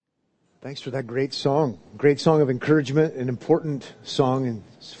Thanks for that great song. Great song of encouragement, an important song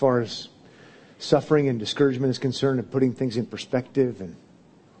as far as suffering and discouragement is concerned, and putting things in perspective and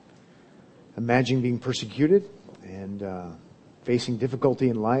imagining being persecuted and facing difficulty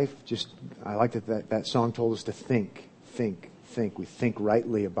in life. I like that song told us to think. We think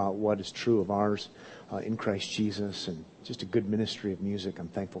rightly about what is true of ours in Christ Jesus, and just a good ministry of music. I'm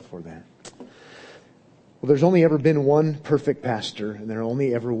thankful for that. Well, there's only ever been one perfect pastor, and there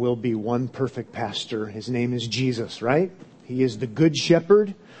only ever will be one perfect pastor. His name is Jesus, right? He is the good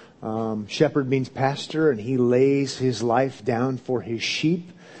shepherd. Shepherd means pastor, and he lays his life down for his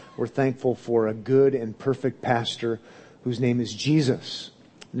sheep. We're thankful for a good and perfect pastor whose name is Jesus.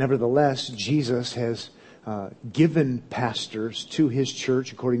 Nevertheless, Jesus has given pastors to his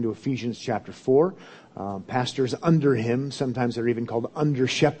church, according to Ephesians chapter 4. Pastors under him, sometimes they're even called under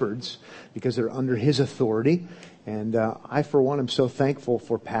shepherds because they're under his authority. And I, for one, am so thankful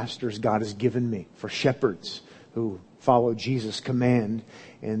for pastors God has given me, for shepherds who follow Jesus' command,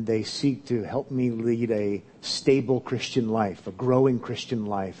 and they seek to help me lead a stable Christian life, a growing Christian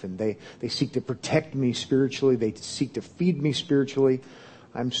life. And they seek to protect me spiritually. They seek to feed me spiritually.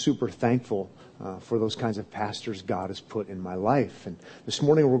 I'm super thankful for those kinds of pastors God has put in my life. And this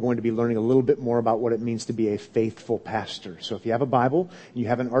morning we're going to be learning a little bit more about what it means to be a faithful pastor. So if you have a Bible and you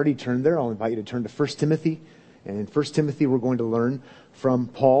haven't already turned there, I'll invite you to turn to 1 Timothy. And in 1 Timothy we're going to learn from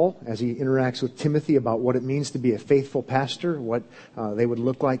Paul as he interacts with Timothy about what it means to be a faithful pastor, what they would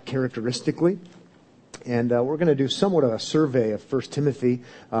look like characteristically. And we're going to do somewhat of a survey of 1 Timothy,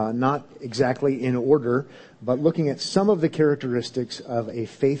 not exactly in order, but looking at some of the characteristics of a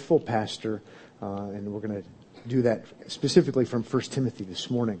faithful pastor. And we're going to do that specifically from 1 Timothy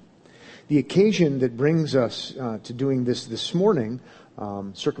this morning. The occasion that brings us to doing this morning,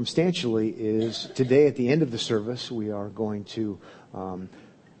 circumstantially, is today at the end of the service, we are going to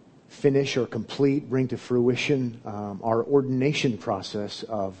finish or complete, bring to fruition our ordination process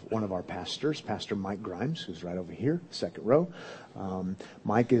of one of our pastors, Pastor Mike Grimes, who's right over here, second row.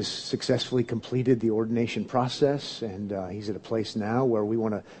 Mike has successfully completed the ordination process, and he's at a place now where we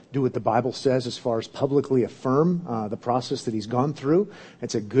want to do what the Bible says as far as publicly affirm the process that he's gone through.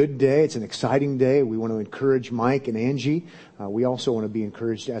 It's a good day. It's an exciting day. We want to encourage Mike and Angie. We also want to be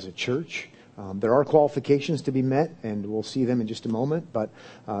encouraged as a church. There are qualifications to be met, and we'll see them in just a moment, but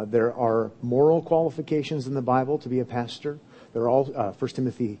there are moral qualifications in the Bible to be a pastor. There are all 1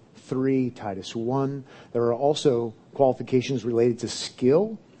 Timothy 3, Titus 1. There are also qualifications related to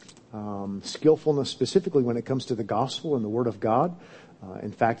skill, skillfulness specifically when it comes to the gospel and the Word of God.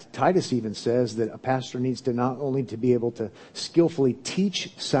 In fact, Titus even says that a pastor needs to not only to be able to skillfully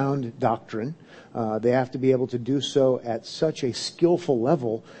teach sound doctrine, they have to be able to do so at such a skillful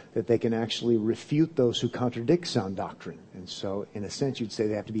level that they can actually refute those who contradict sound doctrine. And so, in a sense, you'd say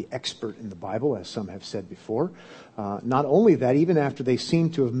they have to be expert in the Bible, as some have said before. Not only that, even after they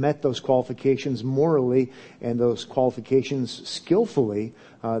seem to have met those qualifications morally and those qualifications skillfully,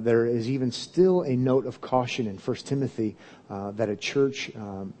 there is even still a note of caution in 1 Timothy that a church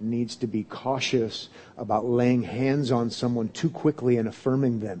needs to be cautious about laying hands on someone too quickly and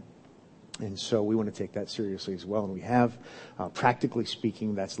affirming them. And so we want to take that seriously as well. And we have, practically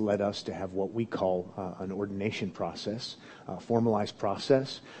speaking, that's led us to have what we call an ordination process, a formalized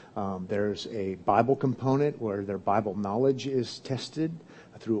process. There's a Bible component where their Bible knowledge is tested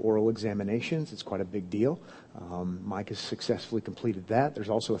through oral examinations. It's quite a big deal. Mike has successfully completed that. There's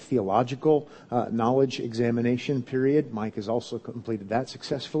also a theological knowledge examination period. Mike has also completed that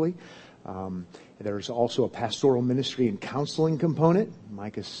successfully. There's also a pastoral ministry and counseling component.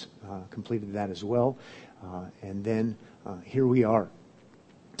 Mike has completed that as well. And then here we are.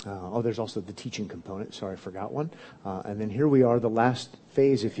 There's also the teaching component. Sorry, I forgot one. And then here we are, the last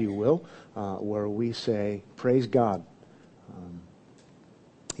phase, if you will, where we say, praise God.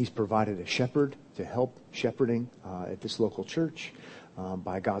 He's provided a shepherd to help shepherding at this local church.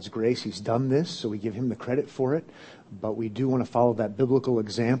 By God's grace, he's done this, so we give him the credit for it. But we do want to follow that biblical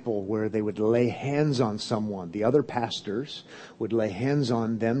example where they would lay hands on someone. The other pastors would lay hands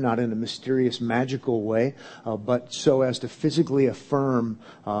on them, not in a mysterious, magical way, but so as to physically affirm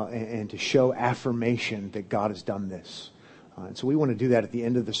and to show affirmation that God has done this. And so we want to do that at the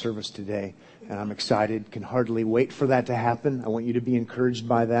end of the service today. And I'm excited, can hardly wait for that to happen. I want you to be encouraged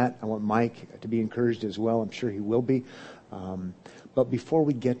by that. I want Mike to be encouraged as well. I'm sure he will be. But before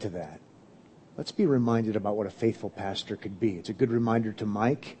we get to that, let's be reminded about what a faithful pastor could be. It's a good reminder to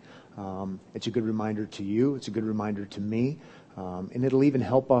Mike. It's a good reminder to you. It's a good reminder to me. And it'll even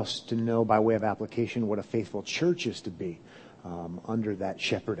help us to know by way of application what a faithful church is to be under that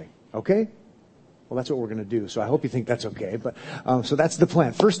shepherding. Okay? Well, that's what we're going to do. So I hope you think that's okay. But so that's the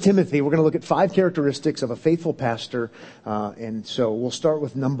plan. 1 Timothy, we're going to look at 5 characteristics of a faithful pastor. And so we'll start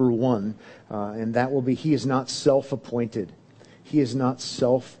with number 1. And that will be, he is not self-appointed. He is not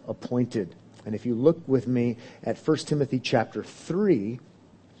self-appointed. And if you look with me at 1 Timothy chapter 3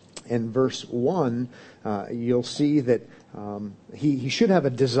 and verse 1, you'll see that he should have a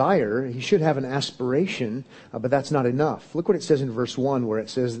desire, he should have an aspiration, but that's not enough. Look what it says in verse 1, where it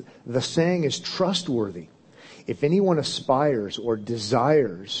says, the saying is trustworthy. If anyone aspires or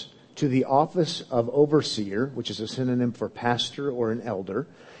desires to the office of overseer, which is a synonym for pastor or an elder,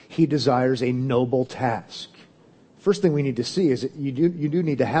 he desires a noble task. First thing we need to see is that you do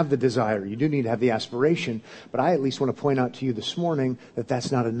need to have the desire, you do need to have the aspiration, but I at least want to point out to you this morning that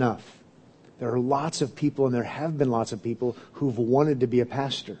that's not enough. There are lots of people, and there have been lots of people, who've wanted to be a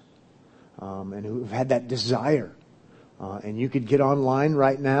pastor and who've had that desire. And you could get online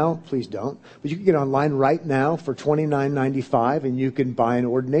right now, please don't, but you could get online right now for $29.95 and you can buy an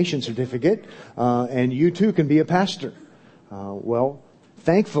ordination certificate and you too can be a pastor. Well,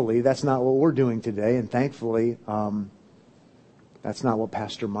 thankfully, that's not what we're doing today, and thankfully, that's not what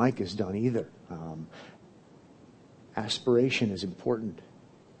Pastor Mike has done either. Aspiration is important.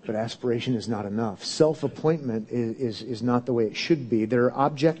 But aspiration is not enough. Self-appointment is not the way it should be. There are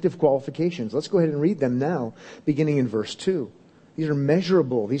objective qualifications. Let's go ahead and read them now, beginning in verse 2. These are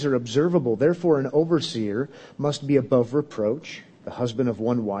measurable. These are observable. Therefore, an overseer must be above reproach, the husband of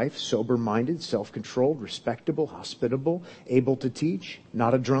one wife, sober-minded, self-controlled, respectable, hospitable, able to teach,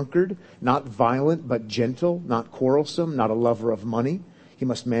 not a drunkard, not violent but gentle, not quarrelsome, not a lover of money. He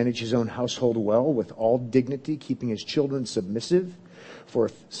must manage his own household well with all dignity, keeping his children submissive. For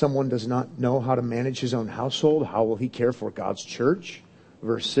if someone does not know how to manage his own household, how will he care for God's church?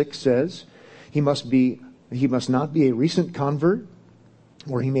 Verse 6 says, he must not be a recent convert,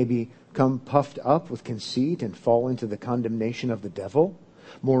 or he may become puffed up with conceit and fall into the condemnation of the devil.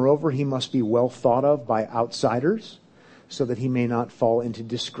 Moreover, he must be well thought of by outsiders, so that he may not fall into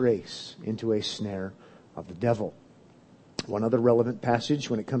disgrace, into a snare of the devil. One other relevant passage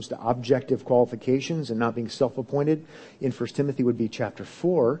when it comes to objective qualifications and not being self-appointed in 1 Timothy would be chapter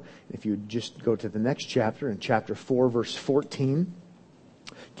 4. If you just go to the next chapter, in chapter 4, verse 14,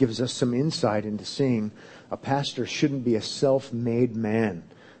 gives us some insight into seeing a pastor shouldn't be a self-made man.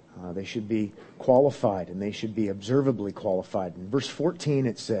 They should be qualified, and they should be observably qualified. In verse 14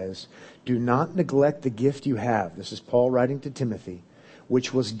 it says, do not neglect the gift you have. This is Paul writing to Timothy,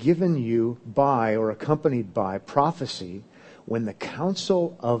 which was given you by or accompanied by prophecy when the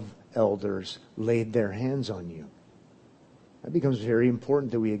council of elders laid their hands on you. That becomes very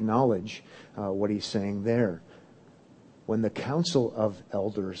important that we acknowledge what he's saying there. When the council of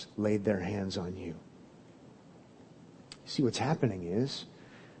elders laid their hands on you. See, what's happening is,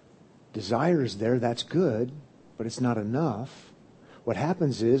 desire is there, that's good, but it's not enough. What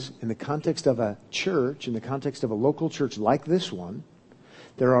happens is, in the context of a church, in the context of a local church like this one,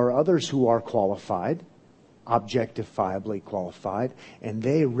 there are others who are qualified, objectifiably qualified, and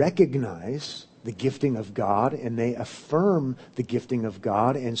they recognize the gifting of God and they affirm the gifting of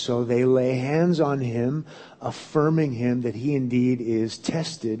God, and so they lay hands on him, affirming him that he indeed is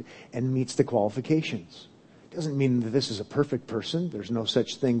tested and meets the qualifications. It doesn't mean that this is a perfect person. There's no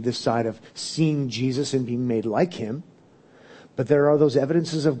such thing this side of seeing Jesus and being made like him. But there are those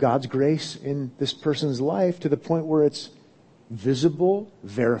evidences of God's grace in this person's life to the point where it's visible,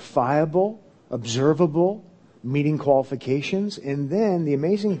 verifiable, observable, meeting qualifications. And then the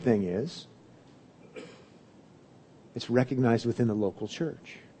amazing thing is, it's recognized within the local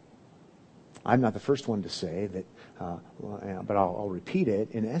church. I'm not the first one to say that, but I'll repeat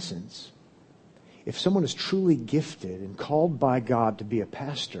it. In essence, if someone is truly gifted and called by God to be a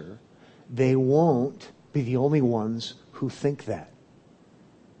pastor, they won't be the only ones who think that.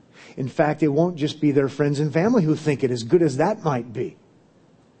 In fact, it won't just be their friends and family who think it, as good as that might be.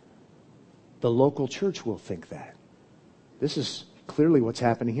 The local church will think that. This is clearly what's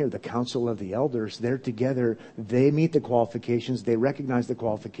happening here. The council of the elders, they're together. They meet the qualifications. They recognize the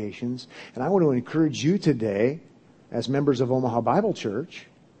qualifications. And I want to encourage you today, as members of Omaha Bible Church,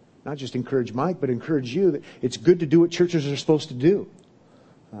 not just encourage Mike, but encourage you that it's good to do what churches are supposed to do.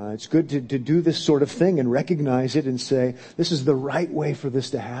 It's good to do this sort of thing and recognize it and say, this is the right way for this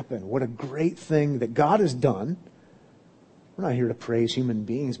to happen. What a great thing that God has done. We're not here to praise human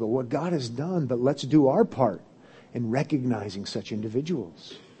beings, but what God has done. But let's do our part in recognizing such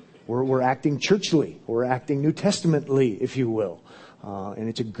individuals. We're acting churchly. We're acting New Testamently, if you will. And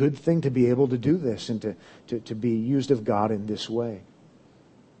it's a good thing to be able to do this and to be used of God in this way.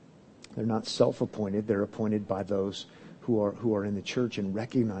 They're not self-appointed. They're appointed by those who are in the church and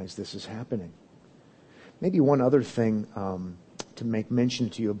recognize this is happening. Maybe one other thing to make mention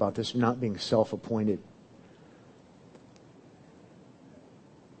to you about this not being self-appointed.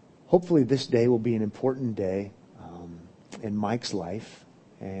 Hopefully this day will be an important day in Mike's life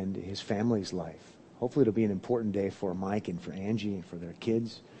and his family's life. Hopefully it'll be an important day for Mike and for Angie and for their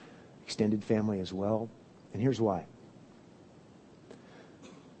kids, extended family as well. And here's why.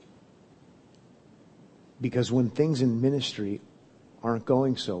 Because when things in ministry aren't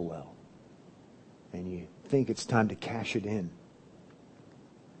going so well, and you think it's time to cash it in,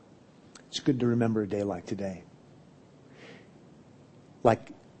 it's good to remember a day like today.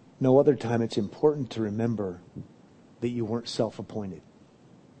 Like no other time, it's important to remember that you weren't self-appointed.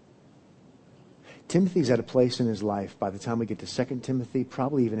 Timothy's at a place in his life, by the time we get to 2 Timothy,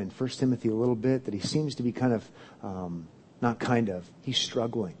 probably even in 1 Timothy a little bit, that he seems to be he's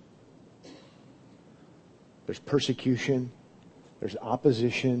struggling. There's persecution, there's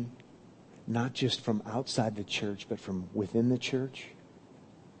opposition, not just from outside the church, but from within the church.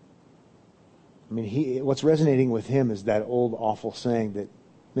 I mean, what's resonating with him is that old awful saying that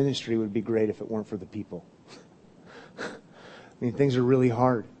ministry would be great if it weren't for the people. I mean, things are really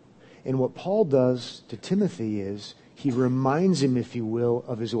hard. And what Paul does to Timothy is he reminds him, if you will,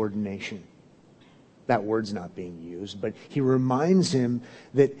 of his ordination. That word's not being used, but he reminds him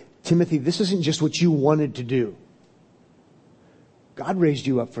that, Timothy, this isn't just what you wanted to do. God raised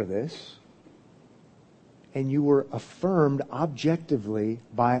you up for this. And you were affirmed objectively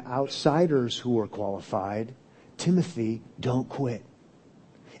by outsiders who were qualified. Timothy, don't quit.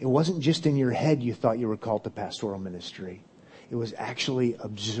 It wasn't just in your head you thought you were called to pastoral ministry. It was actually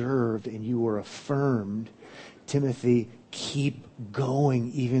observed and you were affirmed. Timothy, keep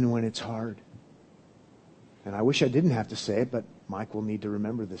going even when it's hard. And I wish I didn't have to say it, but Mike will need to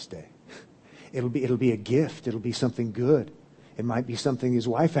remember this day. It'll be a gift. It'll be something good. It might be something his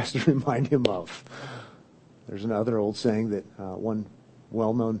wife has to remind him of. There's another old saying that one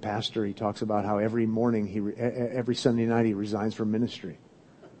well-known pastor, he talks about how every morning, every Sunday night he resigns from ministry.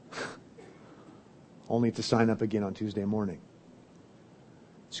 Only to sign up again on Tuesday morning.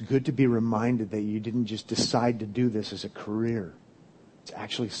 It's good to be reminded that you didn't just decide to do this as a career. It's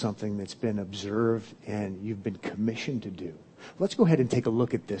actually something that's been observed and you've been commissioned to do. Let's go ahead and take a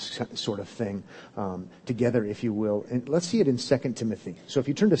look at this sort of thing together, if you will. And let's see it in 2 Timothy. So if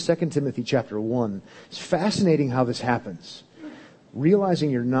you turn to 2 Timothy chapter 1, it's fascinating how this happens.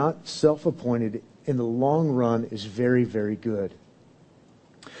 Realizing you're not self-appointed in the long run is very, very good.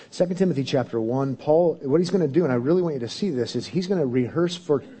 2 Timothy chapter 1, Paul, what he's going to do, and I really want you to see this, is he's going to rehearse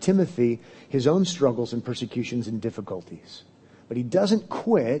for Timothy his own struggles and persecutions and difficulties. But he doesn't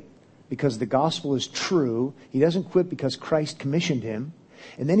quit because the gospel is true. He doesn't quit because Christ commissioned him.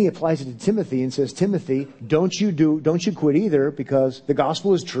 And then he applies it to Timothy and says, Timothy, don't you quit either, because the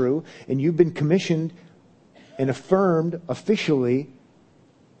gospel is true and you've been commissioned and affirmed officially.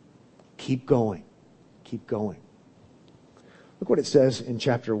 Keep going. Keep going. Look what it says in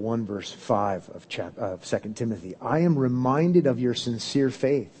chapter 1, verse 5 of 2 Timothy. I am reminded of your sincere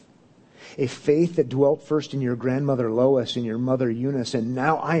faith, a faith that dwelt first in your grandmother Lois and your mother Eunice, and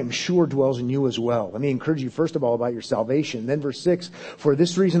now I am sure dwells in you as well. Let me encourage you first of all about your salvation. Then verse 6, for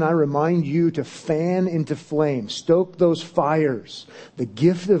this reason I remind you to fan into flame, stoke those fires, the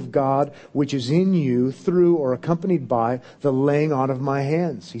gift of God which is in you through or accompanied by the laying on of my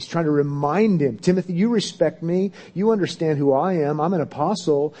hands. He's trying to remind him, Timothy, you respect me. You understand who I am. I'm an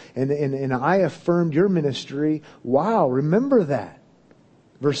apostle and I affirmed your ministry. Wow, remember that.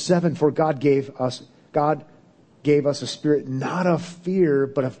 Verse 7, for God gave us a spirit not of fear,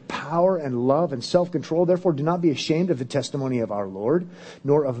 but of power and love and self-control. Therefore, do not be ashamed of the testimony of our Lord,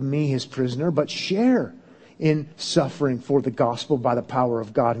 nor of me, his prisoner, but share in suffering for the gospel by the power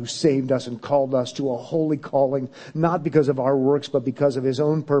of God, who saved us and called us to a holy calling, not because of our works, but because of his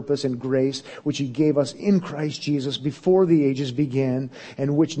own purpose and grace, which he gave us in Christ Jesus before the ages began,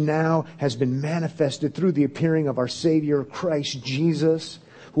 and which now has been manifested through the appearing of our Savior, Christ Jesus,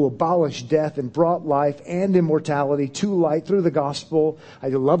 who abolished death and brought life and immortality to light through the gospel. I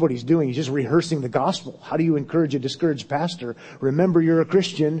love what he's doing. He's just rehearsing the gospel. How do you encourage a discouraged pastor? Remember you're a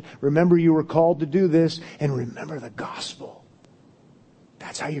Christian. Remember you were called to do this. And remember the gospel.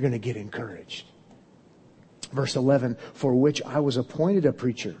 That's how you're going to get encouraged. Verse 11, for which I was appointed a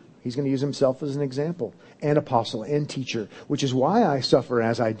preacher. He's going to use himself as an example. And apostle and teacher, which is why I suffer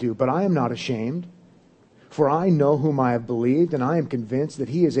as I do. But I am not ashamed. For I know whom I have believed, and I am convinced that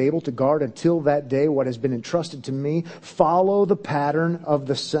he is able to guard until that day what has been entrusted to me. Follow the pattern of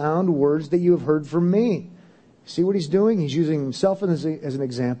the sound words that you have heard from me. See what he's doing? He's using himself as an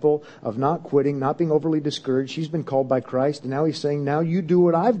example of not quitting, not being overly discouraged. He's been called by Christ, and now he's saying, now you do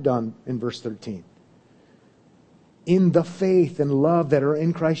what I've done in verse 13. in the faith and love that are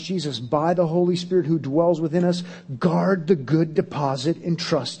in Christ Jesus by the Holy Spirit who dwells within us, guard the good deposit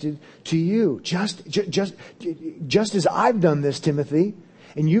entrusted to you. Just as I've done this, Timothy,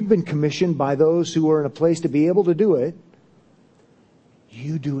 and you've been commissioned by those who are in a place to be able to do it,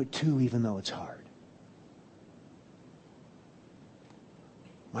 you do it too, even though it's hard.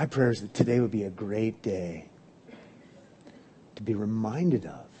 My prayer is that today would be a great day to be reminded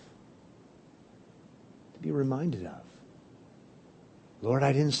of. Be reminded of. Lord,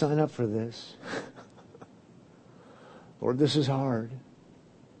 I didn't sign up for this. Lord, this is hard.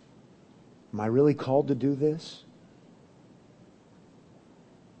 Am I really called to do this?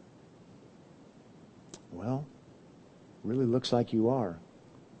 Well, really looks like you are.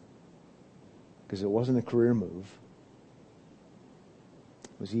 Because it wasn't a career move.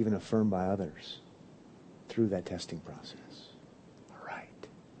 It was even affirmed by others through that testing process.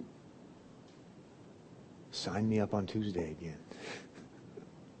 Sign me up on Tuesday again.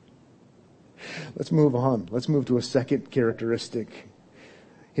 Let's move on. Let's move to a second characteristic.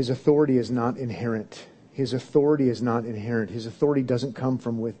 His authority is not inherent. His authority is not inherent. His authority doesn't come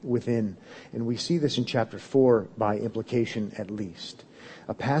from within. And we see this in chapter 4 by implication at least.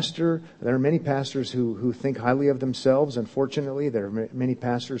 There are many pastors who think highly of themselves, unfortunately. There are many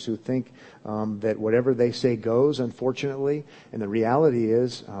pastors who think that whatever they say goes, unfortunately. And the reality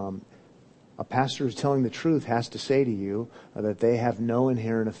is, a pastor who's telling the truth has to say to you that they have no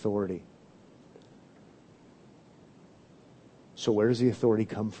inherent authority. So where does the authority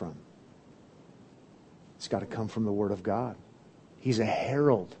come from? It's got to come from the Word of God. He's a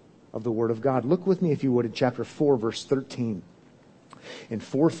herald of the Word of God. Look with me, if you would, in chapter 4, verse 13. In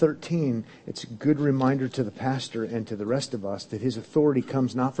 4:13, it's a good reminder to the pastor and to the rest of us that his authority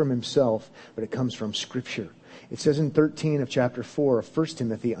comes not from himself, but it comes from Scripture. It says in 13 of chapter 4 of 1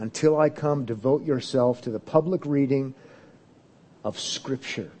 Timothy, until I come, devote yourself to the public reading of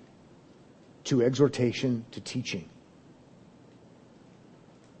Scripture, to exhortation, to teaching.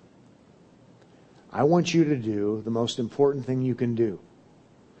 I want you to do the most important thing you can do.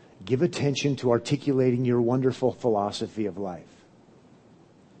 Give attention to articulating your wonderful philosophy of life.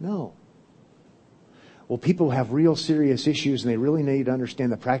 No. Well, people have real serious issues and they really need to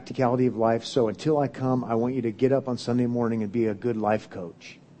understand the practicality of life. So until I come, I want you to get up on Sunday morning and be a good life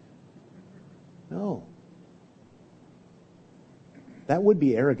coach. No. That would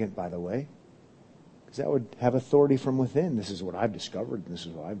be arrogant, by the way. Because that would have authority from within. This is what I've discovered and this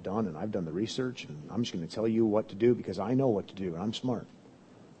is what I've done and I've done the research and I'm just going to tell you what to do because I know what to do and I'm smart.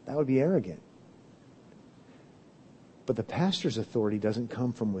 That would be arrogant. But the pastor's authority doesn't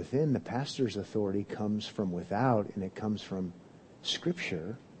come from within. The pastor's authority comes from without, and it comes from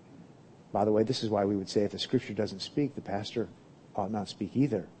Scripture. By the way, this is why we would say if the Scripture doesn't speak, the pastor ought not speak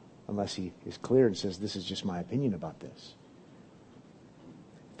either, unless he is clear and says, this is just my opinion about this.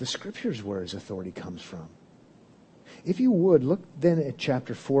 The Scripture's where his authority comes from. If you would, look then at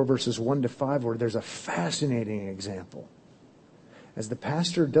chapter 4, verses 1 to 5, where there's a fascinating example. As the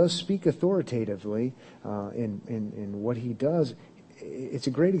pastor does speak authoritatively in what he does, it's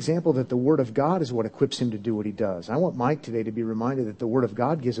a great example that the Word of God is what equips him to do what he does. I want Mike today to be reminded that the Word of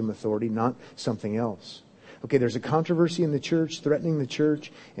God gives him authority, not something else. Okay, there's a controversy in the church, threatening the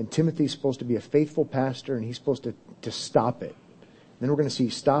church, and Timothy's supposed to be a faithful pastor, and he's supposed to stop it. Then we're going to see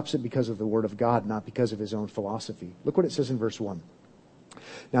he stops it because of the Word of God, not because of his own philosophy. Look what it says in verse 1.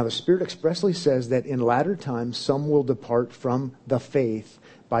 Now the Spirit expressly says that in latter times some will depart from the faith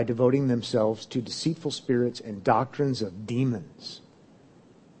by devoting themselves to deceitful spirits and doctrines of demons.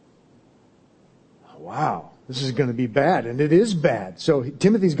 Wow, this is going to be bad, and it is bad. So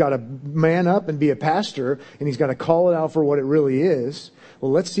Timothy's got to man up and be a pastor, and he's got to call it out for what it really is.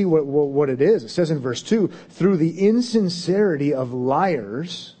 Well, let's see what it is. It says in verse 2, through the insincerity of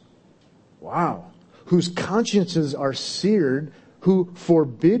liars, wow, whose consciences are seared, who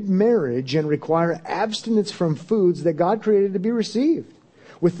forbid marriage and require abstinence from foods that God created to be received,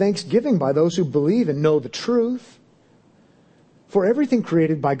 with thanksgiving by those who believe and know the truth. For everything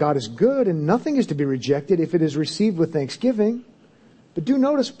created by God is good, and nothing is to be rejected if it is received with thanksgiving. But do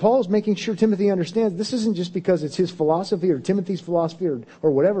notice Paul's making sure Timothy understands this isn't just because it's his philosophy or Timothy's philosophy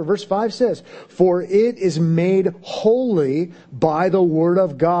or whatever. Verse 5 says, for it is made holy by the word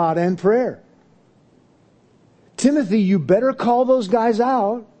of God and prayer. Timothy, you better call those guys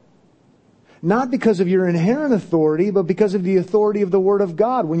out, not because of your inherent authority, but because of the authority of the Word of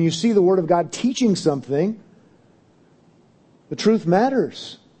God. When you see the Word of God teaching something, the truth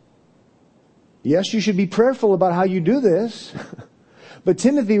matters. Yes, you should be prayerful about how you do this. But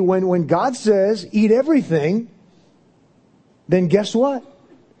Timothy, when God says, eat everything, then guess what?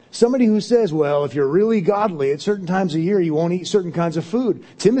 Somebody who says, well, if you're really godly, at certain times of year, you won't eat certain kinds of food.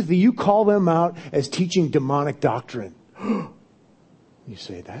 Timothy, you call them out as teaching demonic doctrine. You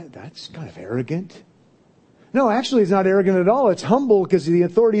say, that's kind of arrogant. No, actually, it's not arrogant at all. It's humble because the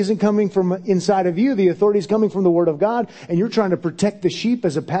authority isn't coming from inside of you. The authority is coming from the Word of God. And you're trying to protect the sheep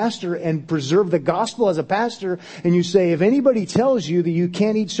as a pastor and preserve the gospel as a pastor. And you say, if anybody tells you that you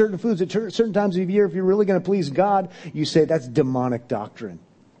can't eat certain foods at certain times of year, if you're really going to please God, you say that's demonic doctrine.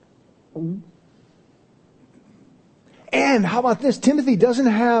 And how about this? Timothy doesn't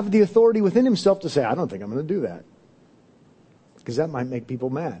have the authority within himself to say, I don't think I'm going to do that. Because that might make people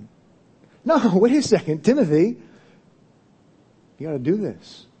mad. No, wait a second. Timothy, you got to do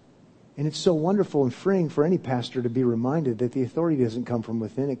this. And it's so wonderful and freeing for any pastor to be reminded that the authority doesn't come from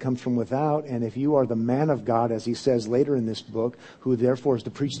within, it comes from without. And if you are the man of God, as he says later in this book, who therefore is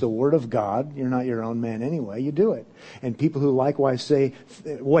to preach the word of God, you're not your own man anyway, you do it. And people who likewise say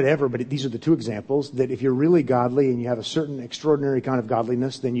whatever, but these are the two examples, that if you're really godly and you have a certain extraordinary kind of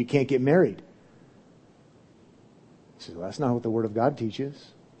godliness, then you can't get married. So that's not what the word of God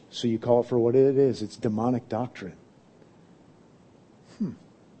teaches. So you call it for what it is. It's demonic doctrine.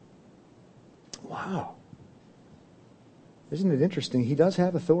 Wow. Isn't it interesting? He does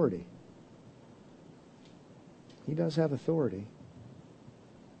have authority. He does have authority.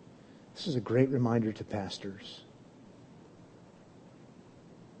 This is a great reminder to pastors.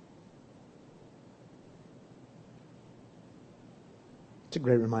 It's a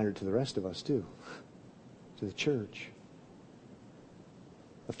great reminder to the rest of us too, to the church.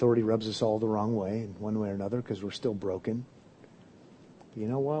 Authority rubs us all the wrong way in one way or another because we're still broken. But you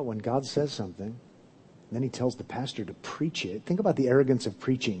know what? When God says something, then he tells the pastor to preach it. Think about the arrogance of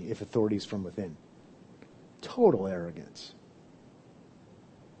preaching if authority is from within. Total arrogance.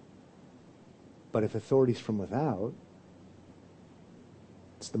 But if authority is from without,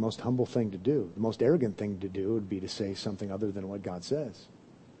 it's the most humble thing to do. The most arrogant thing to do would be to say something other than what God says.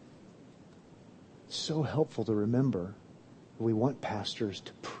 It's so helpful to remember that we want pastors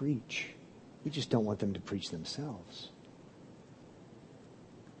to preach. We just don't want them to preach themselves.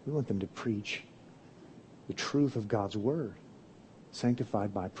 We want them to preach the truth of God's word,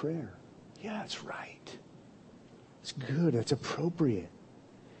 sanctified by prayer. Yeah, that's right. It's good. That's appropriate.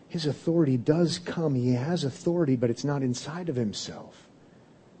 His authority does come. He has authority, but it's not inside of himself.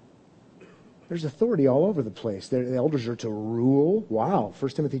 There's authority all over the place. The elders are to rule. Wow.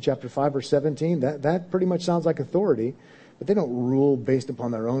 1 Timothy chapter 5, verse 17. That pretty much sounds like authority. But they don't rule based upon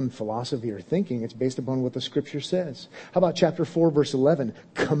their own philosophy or thinking. It's based upon what the Scripture says. How about chapter 4, verse 11?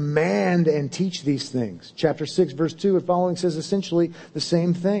 Command and teach these things. Chapter 6, verse 2 and following says essentially the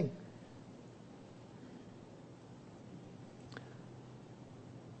same thing.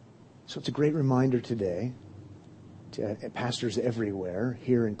 So it's a great reminder today to pastors everywhere,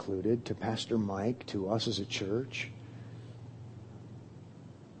 here included, to Pastor Mike, to us as a church.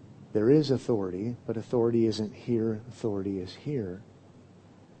 There is authority, but authority isn't here. Authority is here.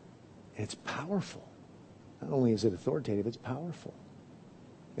 And it's powerful. Not only is it authoritative, it's powerful.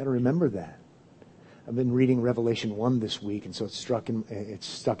 You've got to remember that. I've been reading Revelation 1 this week, and so it's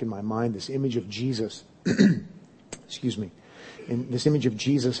stuck in my mind, this image of Jesus. Excuse me. And this image of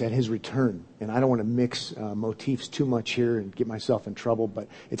Jesus at his return. And I don't want to mix motifs too much here and get myself in trouble, but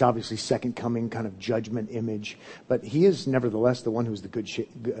it's obviously second coming kind of judgment image. But he is nevertheless the one who's the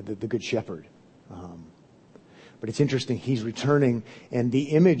good shepherd. But it's interesting, he's returning, and the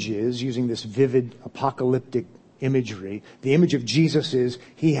image is, using this vivid apocalyptic imagery, the image of Jesus is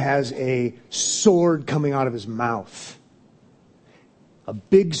he has a sword coming out of his mouth. A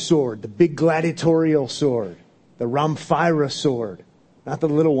big sword, the big gladiatorial sword. The Ramphira sword. Not the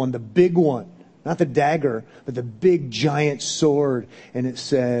little one, the big one. Not the dagger, but the big giant sword. And it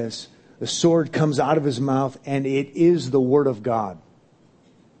says, the sword comes out of his mouth and it is the word of God.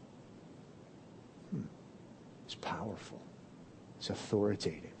 It's powerful. It's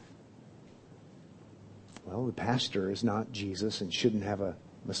authoritative. Well, the pastor is not Jesus and shouldn't have a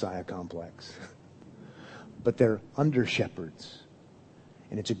Messiah complex. But they're under shepherds.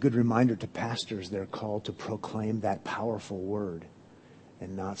 And it's a good reminder to pastors they're called to proclaim that powerful word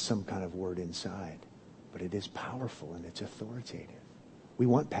and not some kind of word inside. But it is powerful and it's authoritative. We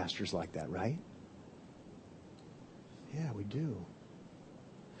want pastors like that, right? Yeah, we do.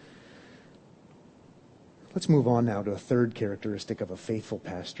 Let's move on now to a third characteristic of a faithful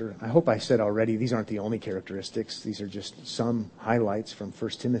pastor. I hope I said already these aren't the only characteristics. These are just some highlights from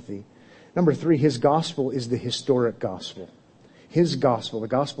 1 Timothy. Number 3, his gospel is the historic gospel. His gospel, the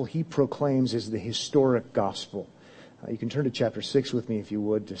gospel he proclaims, is the historic gospel. You can turn to chapter 6 with me if you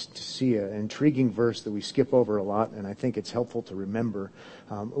would, just to see an intriguing verse that we skip over a lot, and I think it's helpful to remember.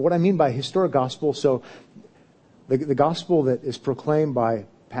 What I mean by historic gospel, so the gospel that is proclaimed by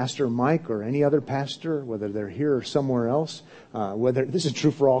Pastor Mike or any other pastor, whether they're here or somewhere else, whether this is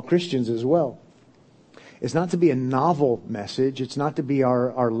true for all Christians as well. It's not to be a novel message. It's not to be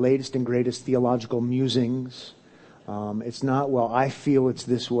our latest and greatest theological musings. It's not, well, I feel it's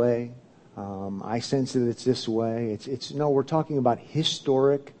this way. I sense that it's this way. No, we're talking about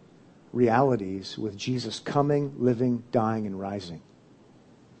historic realities with Jesus coming, living, dying, and rising.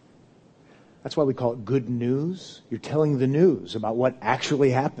 That's why we call it good news. You're telling the news about what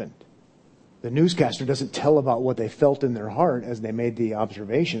actually happened. The newscaster doesn't tell about what they felt in their heart as they made the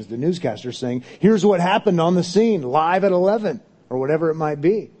observations. The newscaster's saying, here's what happened on the scene, live at 11, or whatever it might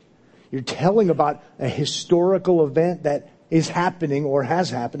be. You're telling about a historical event that is happening or has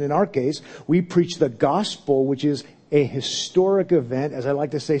happened. In our case, we preach the gospel, which is a historic event, as I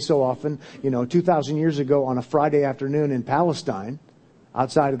like to say so often, 2,000 years ago on a Friday afternoon in Palestine,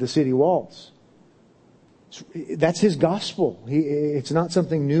 outside of the city walls. That's his gospel. It's not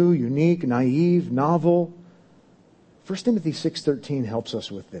something new, unique, naive, novel. 1 Timothy 6:13 helps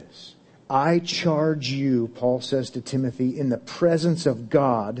us with this. I charge you, Paul says to Timothy, in the presence of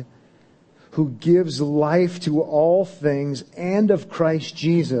God, who gives life to all things, and of Christ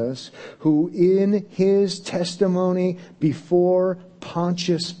Jesus, who in his testimony before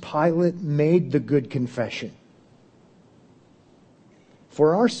Pontius Pilate made the good confession.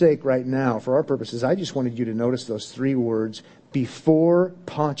 For our sake right now, for our purposes, I just wanted you to notice those three words, before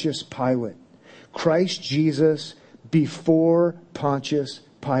Pontius Pilate. Christ Jesus before Pontius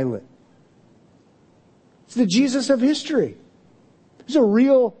Pilate. It's the Jesus of history. He's a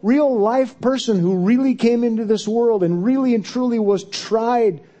real life person who really came into this world and really and truly was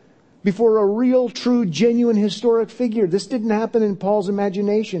tried before a real, true, genuine, historic figure. This didn't happen in Paul's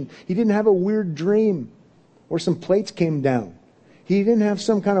imagination. He didn't have a weird dream or some plates came down. He didn't have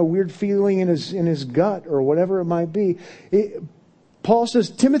some kind of weird feeling in his gut or whatever it might be. Paul says,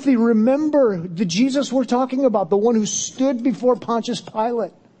 Timothy, remember the Jesus we're talking about, the one who stood before Pontius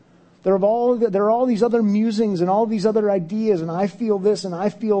Pilate. There are all these other musings and all these other ideas, and I feel this and I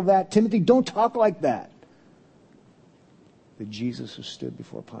feel that. Timothy, don't talk like that. The Jesus who stood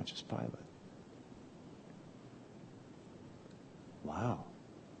before Pontius Pilate. Wow.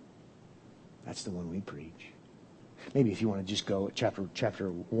 That's the one we preach. Maybe if you want to just go at chapter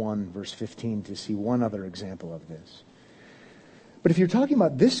 1, verse 15 to see one other example of this. But if you're talking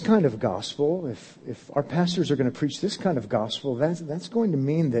about this kind of gospel, if our pastors are going to preach this kind of gospel, that's going to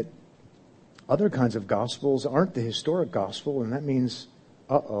mean that other kinds of gospels aren't the historic gospel, and that means,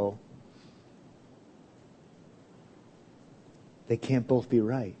 they can't both be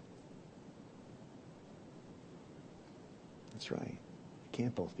right. That's right. They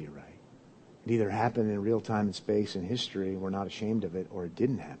can't both be right. It either happened in real time and space and history, we're not ashamed of it, or it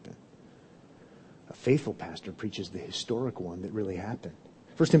didn't happen. A faithful pastor preaches the historic one that really happened.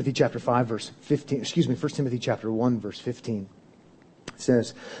 1 Timothy chapter 1 verse 15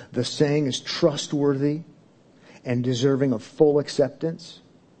 says, the saying is trustworthy and deserving of full acceptance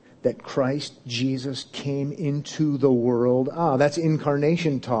that Christ Jesus came into the world. That's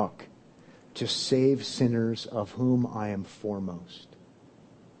incarnation talk. To save sinners, of whom I am foremost.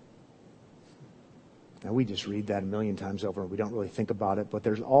 Now, we just read that a million times over and we don't really think about it, but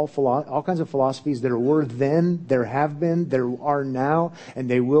there's all kinds of philosophies. There were then, there have been, there are now, and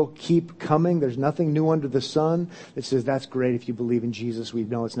they will keep coming. There's nothing new under the sun that says that's great if you believe in Jesus. We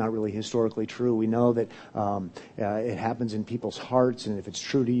know it's not really historically true. We know that it happens in people's hearts, and if it's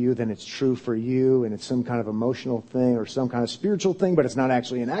true to you, then it's true for you, and it's some kind of emotional thing or some kind of spiritual thing, but it's not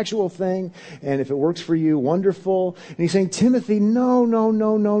actually an actual thing. And if it works for you, wonderful. And he's saying, Timothy, no.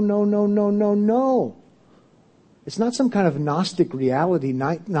 It's not some kind of Gnostic reality,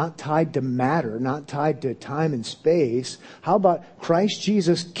 not tied to matter, not tied to time and space. How about Christ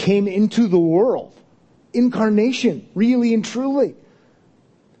Jesus came into the world? Incarnation, really and truly.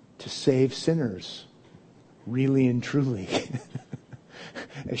 To save sinners, really and truly.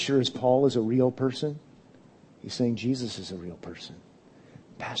 As sure as Paul is a real person, he's saying Jesus is a real person.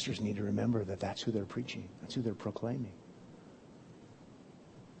 Pastors need to remember that that's who they're preaching. That's who they're proclaiming.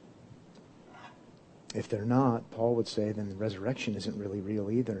 If they're not, Paul would say, then the resurrection isn't really real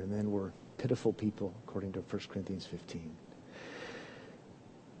either, and then we're pitiful people, according to 1 Corinthians 15.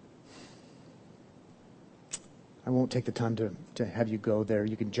 I won't take the time to have you go there.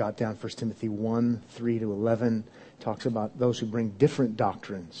 You can jot down 1 Timothy 1, 3 to 11. Talks about those who bring different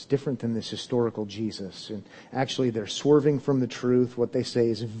doctrines, different than this historical Jesus. And actually, they're swerving from the truth. What they say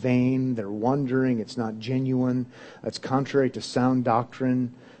is vain. They're wandering. It's not genuine. It's contrary to sound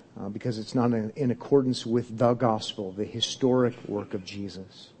doctrine because it's not in accordance with the gospel, the historic work of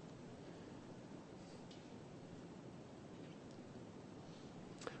Jesus.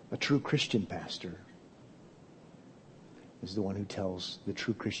 A true Christian pastor is the one who tells the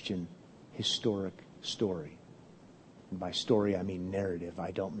true Christian historic story. And by story, I mean narrative.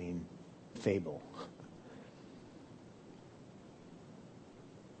 I don't mean fable.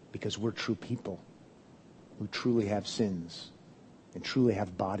 Because we're true people who truly have sins and truly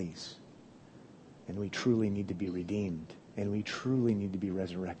have bodies. And we truly need to be redeemed. And we truly need to be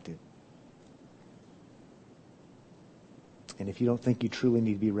resurrected. And if you don't think you truly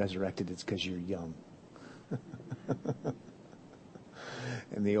need to be resurrected, it's because you're young.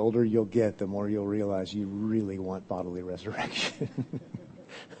 And the older you'll get, the more you'll realize you really want bodily resurrection.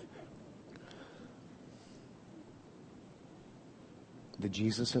 The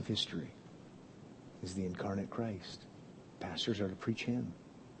Jesus of history is the incarnate Christ. Pastors are to preach him.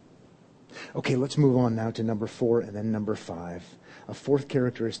 Okay, let's move on now to number 4 and then number 5. A fourth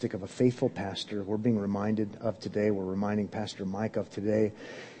characteristic of a faithful pastor we're being reminded of today. We're reminding Pastor Mike of today.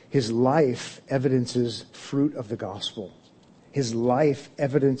 His life evidences fruit of the gospel. His life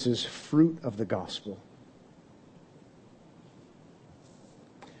evidences fruit of the gospel.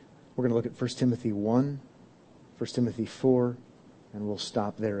 We're going to look at 1 Timothy 1, 1 Timothy 4, and we'll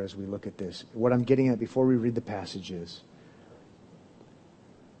stop there as we look at this. What I'm getting at before we read the passage is,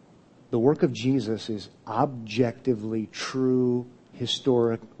 the work of Jesus is objectively true,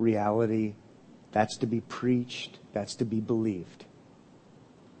 historic reality. That's to be preached. That's to be believed.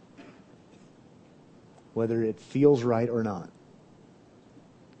 Whether it feels right or not.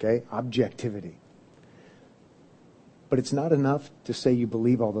 Okay? Objectivity. But it's not enough to say you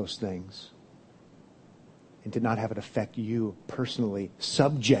believe all those things and to not have it affect you personally,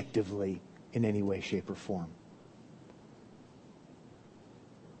 subjectively, in any way, shape, or form.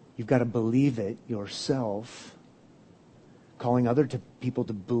 You've got to believe it yourself, calling other people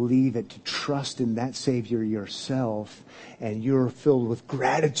to believe it, to trust in that Savior yourself, and you're filled with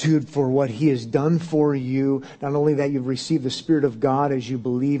gratitude for what He has done for you. Not only that, you've received the Spirit of God as you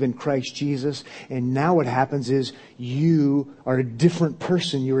believe in Christ Jesus, and now what happens is you are a different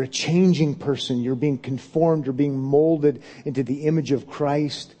person. You're a changing person. You're being conformed. You're being molded into the image of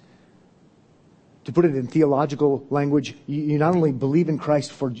Christ. To put it in theological language, you not only believe in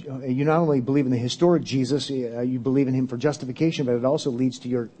Christ you not only believe in the historic Jesus, you believe in Him for justification, but it also leads to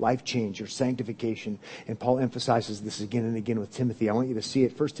your life change, your sanctification. And Paul emphasizes this again and again with Timothy. I want you to see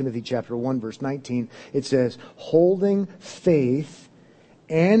it. 1 Timothy chapter 1, verse 19. It says, holding faith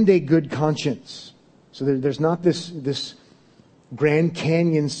and a good conscience. So there's not this Grand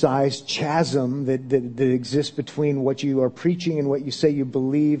Canyon-sized chasm that exists between what you are preaching and what you say you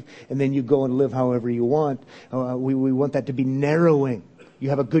believe, and then you go and live however you want. We want that to be narrowing. You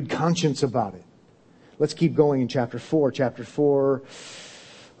have a good conscience about it. Let's keep going in chapter 4. Chapter 4,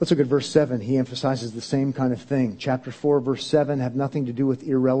 let's look at verse 7. He emphasizes the same kind of thing. Chapter 4, verse 7, have nothing to do with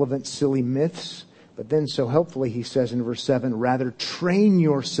irrelevant, silly myths. But then so helpfully he says in verse 7, rather train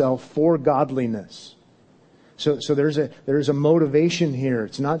yourself for godliness. So there's a motivation here.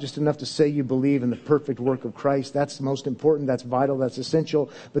 It's not just enough to say you believe in the perfect work of Christ. That's most important. That's vital. That's essential.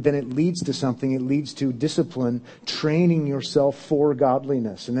 But then it leads to something. It leads to discipline, training yourself for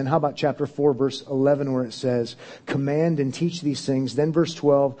godliness. And then how about chapter 4, verse 11, where it says, command and teach these things. Then verse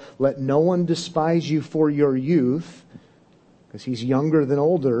 12, let no one despise you for your youth, because he's younger than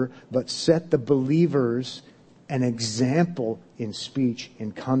older, but set the believers an example in speech,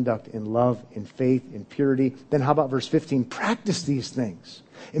 in conduct, in love, in faith, in purity. Then how about verse 15? Practice these things.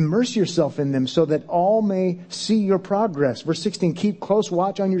 Immerse yourself in them so that all may see your progress. Verse 16, keep close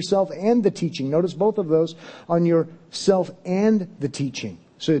watch on yourself and the teaching. Notice both of those, on yourself and the teaching.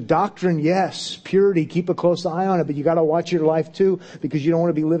 So doctrine, yes. Purity, keep a close eye on it, but you got to watch your life too, because you don't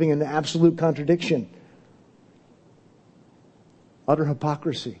want to be living in absolute contradiction. Utter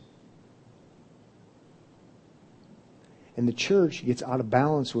hypocrisy. And the church gets out of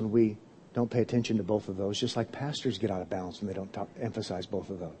balance when we don't pay attention to both of those, just like pastors get out of balance when they don't emphasize both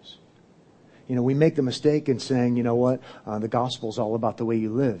of those. You know, we make the mistake in saying, you know what, the gospel's all about the way you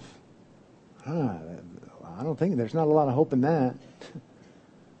live. I don't think there's not a lot of hope in that.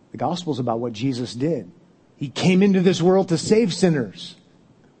 The gospel's about what Jesus did. He came into this world to save sinners,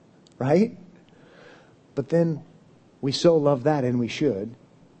 right? But then we so love that, and we should.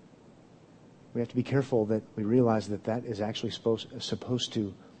 We have to be careful that we realize that that is actually supposed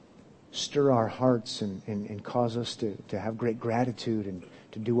to stir our hearts and cause us to have great gratitude and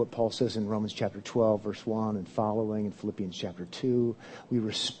to do what Paul says in Romans chapter 12, verse 1 and following, in Philippians chapter 2. We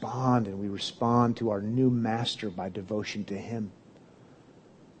respond to our new master by devotion to him.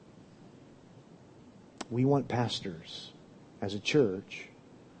 We want pastors as a church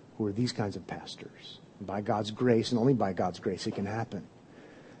who are these kinds of pastors. By God's grace, and only by God's grace, it can happen.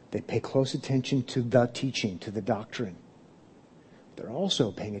 They pay close attention to the teaching, to the doctrine. They're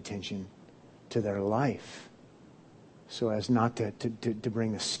also paying attention to their life so as not to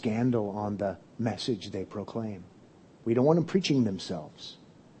bring a scandal on the message they proclaim. We don't want them preaching themselves.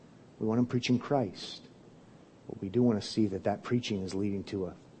 We want them preaching Christ. But we do want to see that preaching is leading to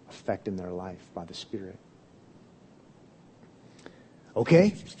an effect in their life by the Spirit.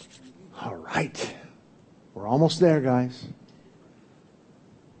 Okay? All right. We're almost there, guys.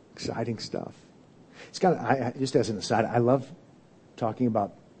 Exciting stuff. It's kind of, just as an aside, I love talking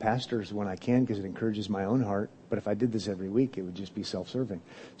about pastors when I can because it encourages my own heart. But if I did this every week, it would just be self-serving.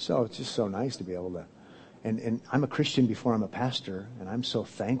 So it's just so nice to be able to. And I'm a Christian before I'm a pastor, and I'm so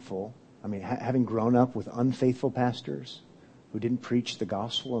thankful. I mean, having grown up with unfaithful pastors who didn't preach the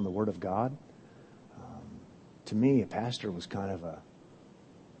gospel and the Word of God, to me, a pastor was kind of a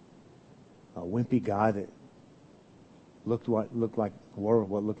wimpy guy that wore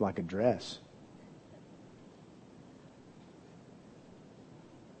what looked like a dress.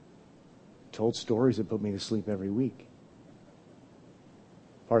 Told stories that put me to sleep every week.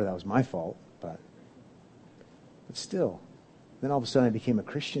 Part of that was my fault, but still. Then all of a sudden I became a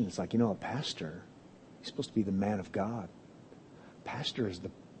Christian. It's like, a pastor, he's supposed to be the man of God. Pastor is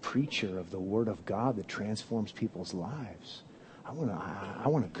the preacher of the Word of God that transforms people's lives. I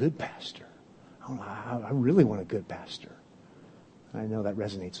want a good pastor. I really want a good pastor. I know that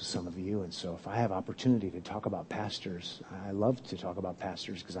resonates with some of you, and so if I have opportunity to talk about pastors, I love to talk about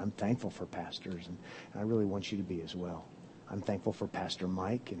pastors because I'm thankful for pastors, and I really want you to be as well. I'm thankful for Pastor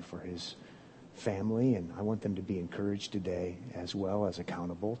Mike and for his family, and I want them to be encouraged today as well as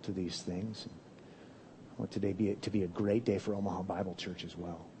accountable to these things. I want today to be a great day for Omaha Bible Church as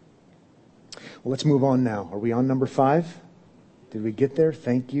well. Well, let's move on now. Are we on number 5? Did we get there?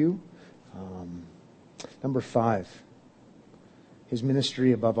 Thank you. Number 5. His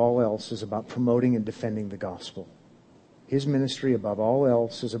ministry above all else is about promoting and defending the gospel. His ministry above all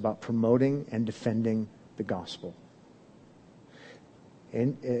else is about promoting and defending the gospel.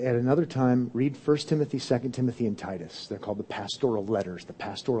 And at another time, read 1 Timothy, 2 Timothy, and Titus. They're called the pastoral letters, the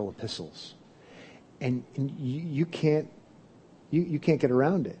pastoral epistles. And you can't get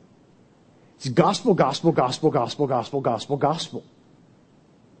around it. It's gospel, gospel, gospel, gospel, gospel, gospel, gospel.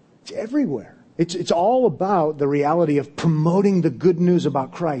 It's everywhere. It's all about the reality of promoting the good news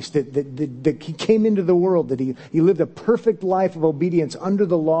about Christ, that he came into the world, that he lived a perfect life of obedience under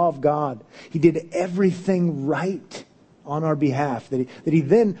the law of God. He did everything right on our behalf, that he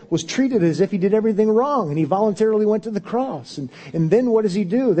then was treated as if he did everything wrong, and he voluntarily went to the cross. And then what does he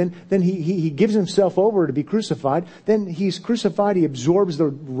do? Then he gives himself over to be crucified. Then he's crucified. He absorbs the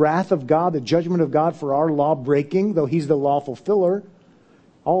wrath of God, the judgment of God for our law breaking, though he's the law fulfiller.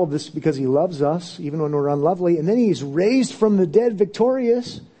 All of this because he loves us, even when we're unlovely. And then he's raised from the dead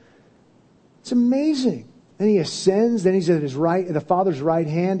victorious. It's amazing. Then he ascends. Then he's at the Father's right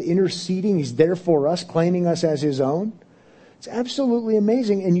hand, interceding. He's there for us, claiming us as his own. It's absolutely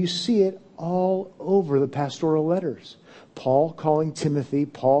amazing. And you see it all over the pastoral letters. Paul calling Timothy,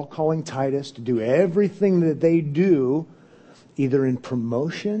 Paul calling Titus to do everything that they do, either in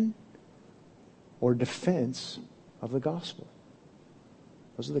promotion or defense of the gospel.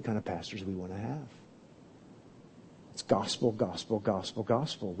 Those are the kind of pastors we want to have. It's gospel, gospel, gospel,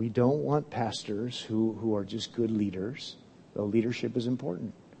 gospel. We don't want pastors who are just good leaders, though leadership is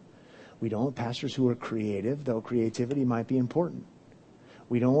important. We don't want pastors who are creative, though creativity might be important.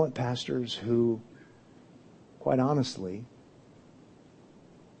 We don't want pastors who, quite honestly,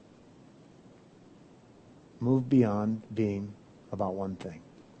 move beyond being about one thing: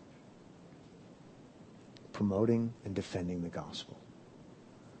 promoting and defending the gospel.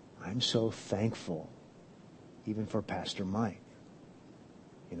 I'm so thankful, even for Pastor Mike.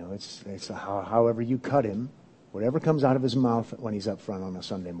 It's however you cut him, whatever comes out of his mouth when he's up front on a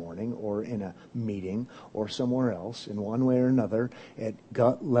Sunday morning or in a meeting or somewhere else, in one way or another, at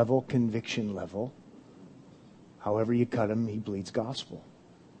gut level, conviction level, however you cut him, he bleeds gospel.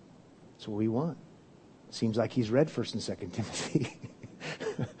 That's what we want. Seems like he's read 1 and 2 Timothy.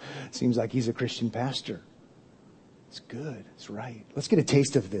 Seems like he's a Christian pastor. It's good. It's right. Let's get a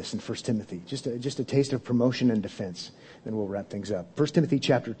taste of this in 1 Timothy. Just a taste of promotion and defense. Then we'll wrap things up. 1 Timothy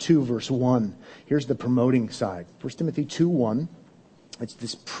chapter 2, verse 1. Here's the promoting side. 1 Timothy 2:1. It's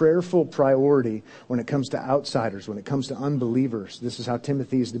this prayerful priority when it comes to outsiders, when it comes to unbelievers. This is how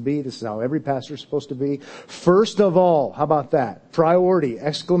Timothy is to be. This is how every pastor is supposed to be. First of all, how about that? Priority,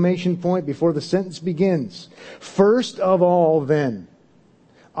 exclamation point before the sentence begins. First of all, then,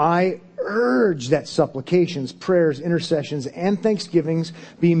 I urge that supplications, prayers, intercessions, and thanksgivings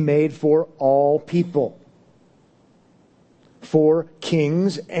be made for all people, for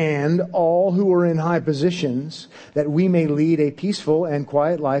kings and all who are in high positions, that we may lead a peaceful and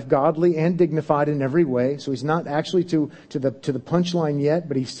quiet life, godly and dignified in every way. So he's not actually to the punchline yet,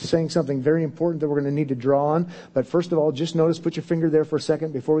 but he's saying something very important that we're going to need to draw on. But first of all, just notice, put your finger there for a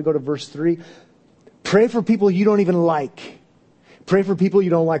second before we go to verse 3. Pray for people you don't even like. Pray for people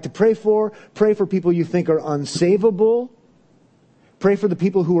you don't like to pray for. Pray for people you think are unsavable. Pray for the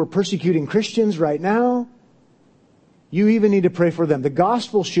people who are persecuting Christians right now. You even need to pray for them. The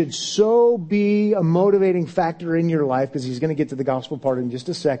gospel should so be a motivating factor in your life, because he's going to get to the gospel part in just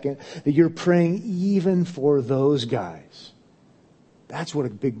a second, that you're praying even for those guys. That's what a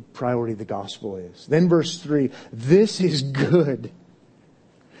big priority of the gospel is. Then verse 3, this is good.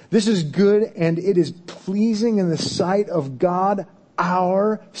 This is good, and it is pleasing in the sight of God,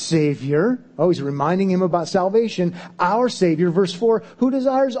 our Savior. Oh, he's reminding him about salvation. Our Savior, verse 4, who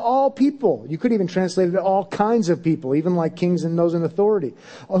desires all people. You could even translate it to all kinds of people, even like kings and those in authority.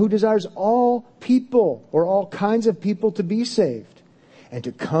 Who desires all people, or all kinds of people, to be saved and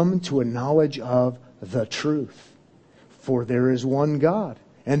to come to a knowledge of the truth. For there is one God,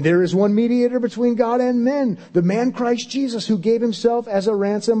 and there is one mediator between God and men, the man Christ Jesus, who gave himself as a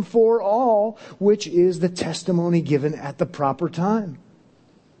ransom for all, which is the testimony given at the proper time.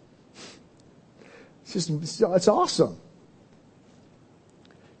 It's awesome.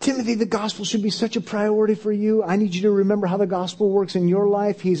 Timothy, the gospel should be such a priority for you. I need you to remember how the gospel works in your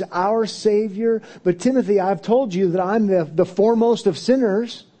life. He's our Savior. But Timothy, I've told you that I'm the foremost of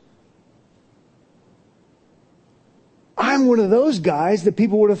sinners. I'm one of those guys that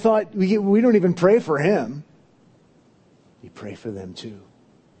people would have thought, we don't even pray for him. You pray for them too.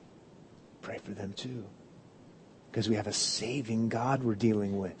 Pray for them too. Because we have a saving God we're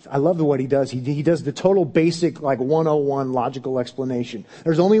dealing with. I love what he does. He does the total basic, like 101 logical explanation.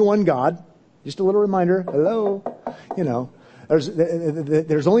 There's only one God. Just a little reminder. Hello. You know,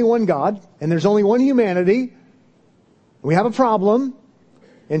 there's only one God, and there's only one humanity. We have a problem.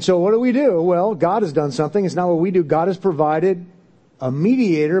 And so what do? Well, God has done something. It's not what we do. God has provided a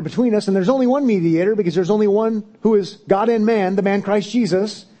mediator between us. And there's only one mediator, because there's only one who is God and man, the man Christ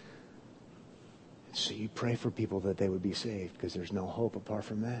Jesus. So you pray for people that they would be saved, because there's no hope apart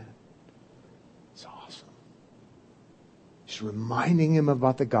from that. It's awesome. Just reminding him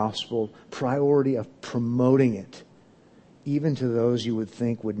about the gospel, priority of promoting it, even to those you would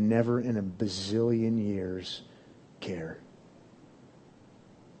think would never in a bazillion years care.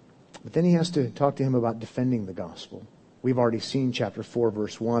 But then he has to talk to him about defending the gospel. We've already seen chapter 4,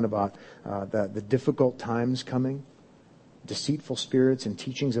 verse 1 about the difficult times coming, deceitful spirits and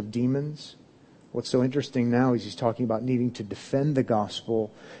teachings of demons. What's so interesting now is he's talking about needing to defend the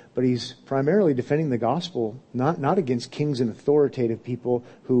gospel, but he's primarily defending the gospel not against kings and authoritative people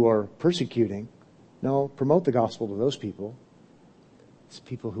who are persecuting. No, promote the gospel to those people. It's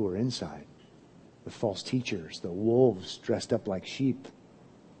people who are inside, the false teachers, the wolves dressed up like sheep.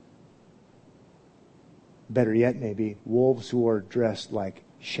 Better yet, maybe wolves who are dressed like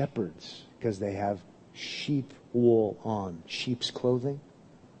shepherds because they have sheep wool on, sheep's clothing.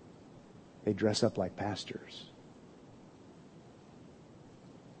 They dress up like pastors.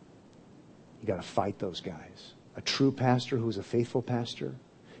 You got to fight those guys. A true pastor who's a faithful pastor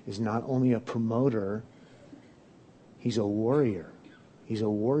is not only a promoter, he's a warrior. He's a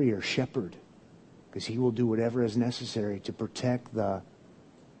warrior shepherd, because he will do whatever is necessary to protect the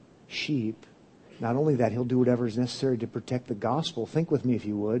sheep. Not only that, he'll do whatever is necessary to protect the gospel. Think with me, if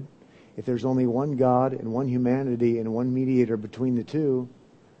you would. If there's only one God and one humanity and one mediator between the two,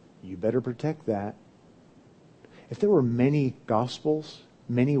 you better protect that. If there were many gospels,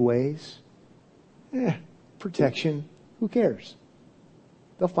 many ways, protection, who cares?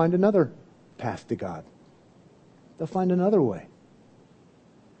 They'll find another path to God. They'll find another way.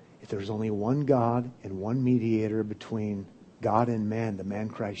 If there's only one God and one mediator between God and man, the man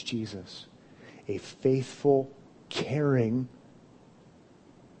Christ Jesus, a faithful, caring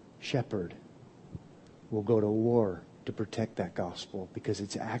shepherd will go to war to protect that gospel, because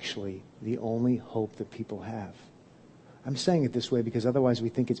it's actually the only hope that people have. I'm saying it this way because otherwise we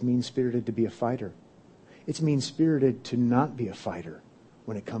think it's mean-spirited to be a fighter. It's mean-spirited to not be a fighter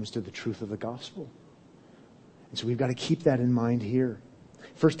when it comes to the truth of the gospel. And so we've got to keep that in mind here.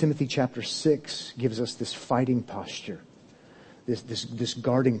 1 Timothy chapter 6 gives us this fighting posture, this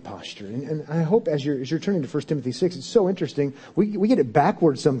guarding posture. And I hope as you're turning to 1 Timothy 6, it's so interesting. We get it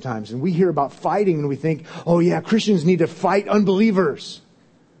backwards sometimes, and we hear about fighting and we think, oh yeah, Christians need to fight unbelievers.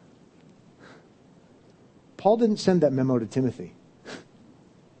 Paul didn't send that memo to Timothy.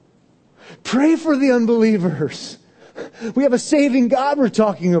 Pray for the unbelievers. We have a saving God we're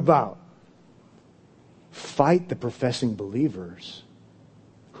talking about. Fight the professing believers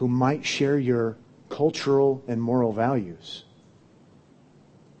who might share your cultural and moral values.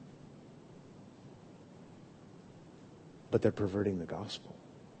 But they're perverting the gospel.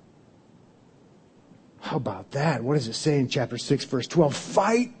 How about that? What does it say in chapter 6, verse 12?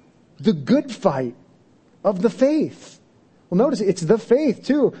 Fight the good fight of the faith. Well, notice it's the faith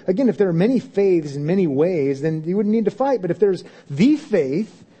too. Again, if there are many faiths in many ways, then you wouldn't need to fight. But if there's the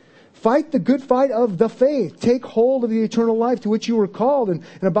faith, fight the good fight of the faith. Take hold of the eternal life to which you were called and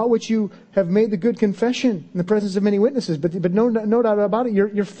about which you have made the good confession in the presence of many witnesses. But no doubt about it,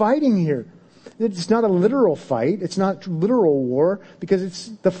 you're fighting here. It's not a literal fight. It's not literal war because it's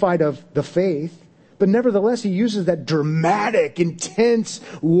the fight of the faith. But nevertheless, he uses that dramatic, intense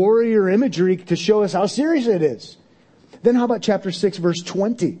warrior imagery to show us how serious it is. Then how about chapter 6, verse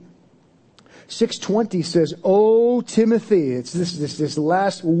 20? 6:20 says, "O Timothy," it's this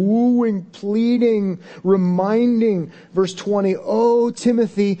last wooing, pleading, reminding, verse 20, "O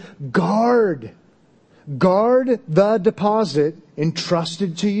Timothy, guard the deposit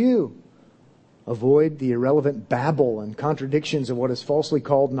entrusted to you. Avoid the irrelevant babble and contradictions of what is falsely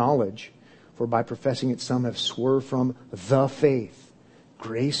called knowledge, for by professing it some have swerved from the faith.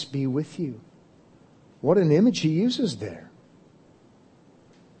 Grace be with you." What an image he uses there.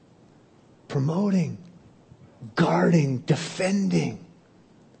 Promoting, guarding, defending,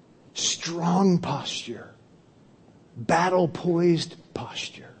 strong posture, battle-poised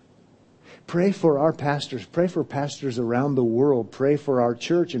posture. Pray for our pastors. Pray for pastors around the world. Pray for our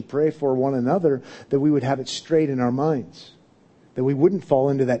church and pray for one another that we would have it straight in our minds. That we wouldn't fall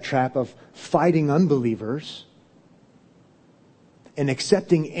into that trap of fighting unbelievers and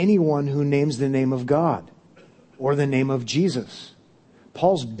accepting anyone who names the name of God or the name of Jesus.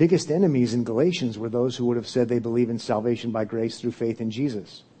 Paul's biggest enemies in Galatians were those who would have said they believe in salvation by grace through faith in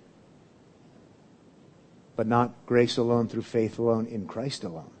Jesus. But not grace alone through faith alone in Christ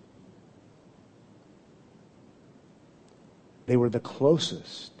alone. They were the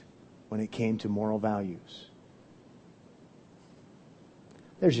closest when it came to moral values.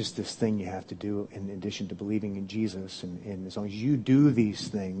 There's just this thing you have to do in addition to believing in Jesus. And as long as you do these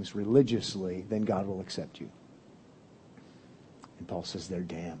things religiously, then God will accept you. And Paul says they're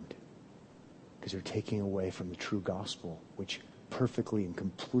damned because they're taking away from the true gospel, which perfectly and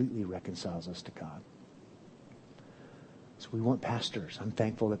completely reconciles us to God. So we want pastors. I'm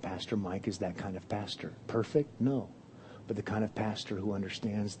thankful that Pastor Mike is that kind of pastor. Perfect? No. But the kind of pastor who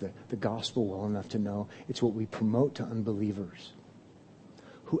understands the gospel well enough to know it's what we promote to unbelievers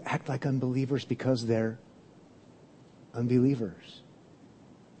who act like unbelievers because they're unbelievers.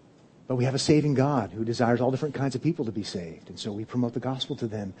 But we have a saving God who desires all different kinds of people to be saved. And so we promote the gospel to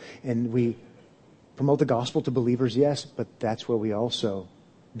them. And we promote the gospel to believers, yes, but that's where we also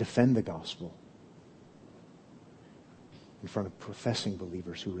defend the gospel in front of professing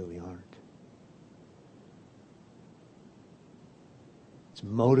believers who really aren't. It's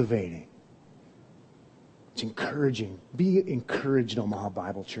motivating. It's encouraging. Be encouraged, Omaha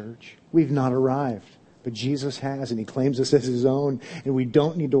Bible Church. We've not arrived, but Jesus has, and he claims us as his own, and we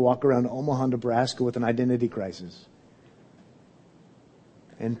don't need to walk around Omaha, Nebraska with an identity crisis.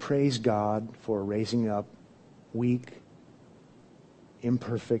 And praise God for raising up weak,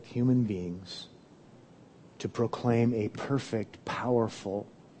 imperfect human beings to proclaim a perfect, powerful,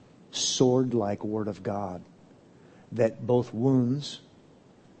 sword-like word of God that both wounds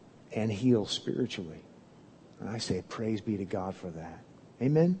and heals spiritually. And I say praise be to God for that.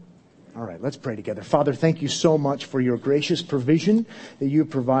 Amen? All right, let's pray together. Father, thank you so much for your gracious provision that you have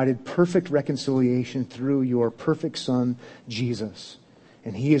provided perfect reconciliation through your perfect Son, Jesus.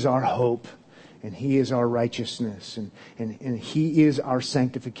 And he is our hope, and he is our righteousness, and he is our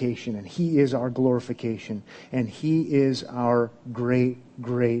sanctification, and he is our glorification, and he is our great,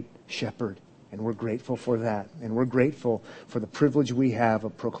 great shepherd. And we're grateful for that. And we're grateful for the privilege we have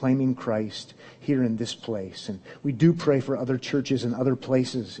of proclaiming Christ here in this place. And we do pray for other churches and other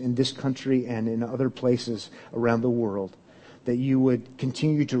places in this country and in other places around the world, that you would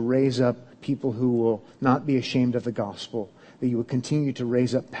continue to raise up people who will not be ashamed of the gospel, that you would continue to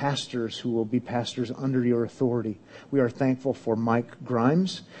raise up pastors who will be pastors under your authority. We are thankful for Mike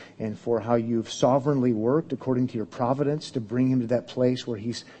Grimes and for how you've sovereignly worked according to your providence to bring him to that place where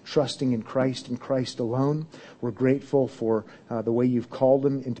he's trusting in Christ and Christ alone. We're grateful for the way you've called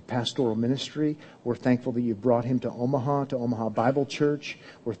him into pastoral ministry. We're thankful that you've brought him to Omaha Bible Church.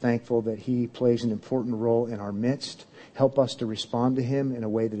 We're thankful that he plays an important role in our midst. Help us to respond to him in a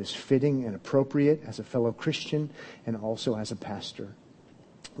way that is fitting and appropriate as a fellow Christian and also as a pastor.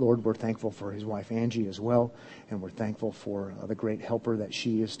 Lord, we're thankful for his wife Angie as well, and we're thankful for the great helper that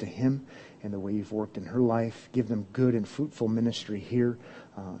she is to him and the way you've worked in her life. Give them good and fruitful ministry here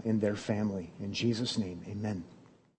in their family. In Jesus' name, amen.